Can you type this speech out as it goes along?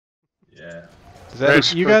Yeah. Is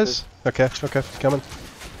that you guys? Okay, okay, coming.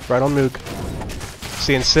 Right on Moog.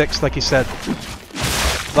 Seeing 6, like he said.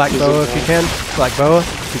 Black Boa if you can. Black Boa.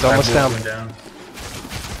 He's almost down.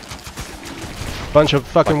 Bunch of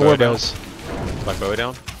fucking warbows. Black Boa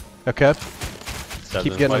down. Okay.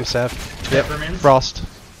 Keep getting him, Sav. Yep. Frost.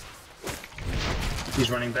 He's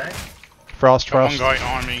running back. Frost. One guy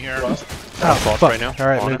on me here. Frost. Oh, Frost fuck. right now.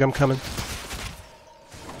 Alright, Moog, I'm coming.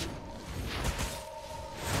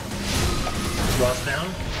 Frost down.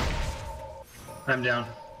 I'm down.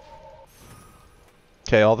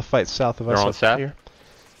 Okay, all the fights south of us They're on up Sav? here.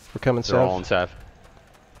 We're coming They're all on south.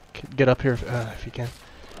 Sav. Get up here if you can.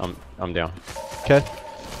 I'm down. Okay.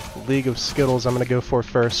 League of Skittles I'm gonna go for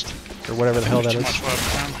first. Or whatever the hell that Too is. much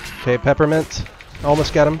left, man. Okay, Peppermint.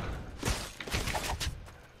 Almost got him.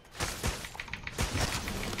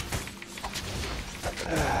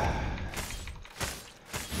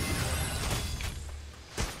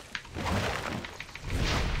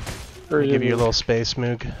 Give you a little space,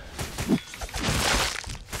 Moog.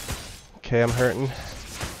 Okay, I'm hurting.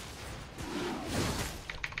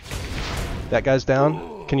 That guy's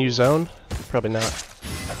down. Can you zone? Probably not.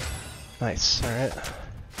 Nice, alright.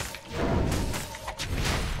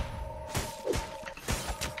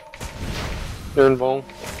 They're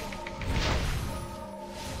involved.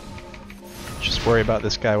 Just worry about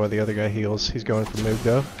this guy while the other guy heals. He's going for Moog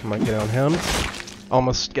though. I might get on him.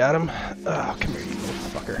 Almost got him. Oh, come here, you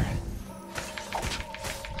little fucker.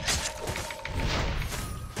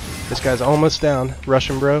 This guy's almost down. Rush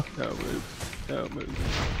him, bro. No move. No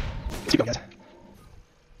move. Let's go, guys.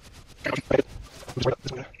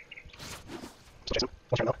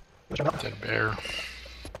 Dead bear.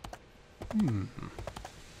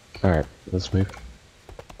 Alright, let's move.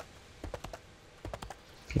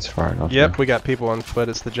 It's far enough. Yep, now. we got people on foot.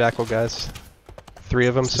 It's the Jackal guys. 3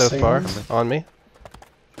 of them so far on me.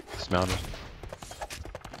 Dismounted.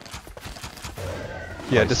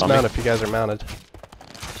 Yeah, Nice. dismount if you guys are mounted.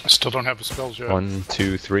 I still don't have the spells yet. 1,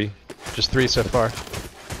 2, 3. Just 3 so far.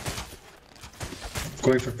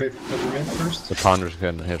 Going for Peppermint first. The Ponder's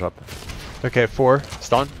gonna hit up. Okay, 4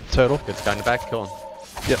 Stun. total. Gets guy in the back, kill him.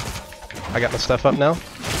 Yep. I got my stuff up now.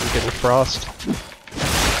 I'm getting Frost.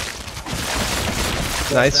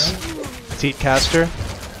 Nice. Petite caster.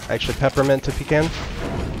 Actually, Peppermint if you can.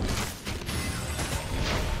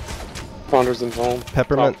 Ponder's involved.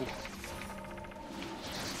 Peppermint.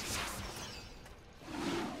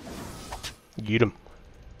 Yeet him.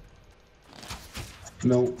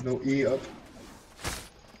 No E up.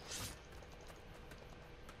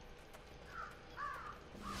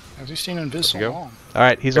 Has he seen Invis so There you go. long?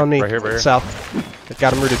 Alright, he's on me. Right here. South.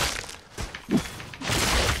 Got him rooted.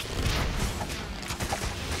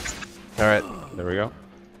 Alright. There we go.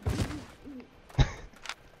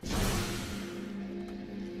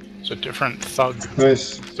 It's a different thug.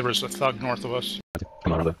 Nice. There was a thug north of us.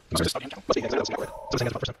 Come on, What's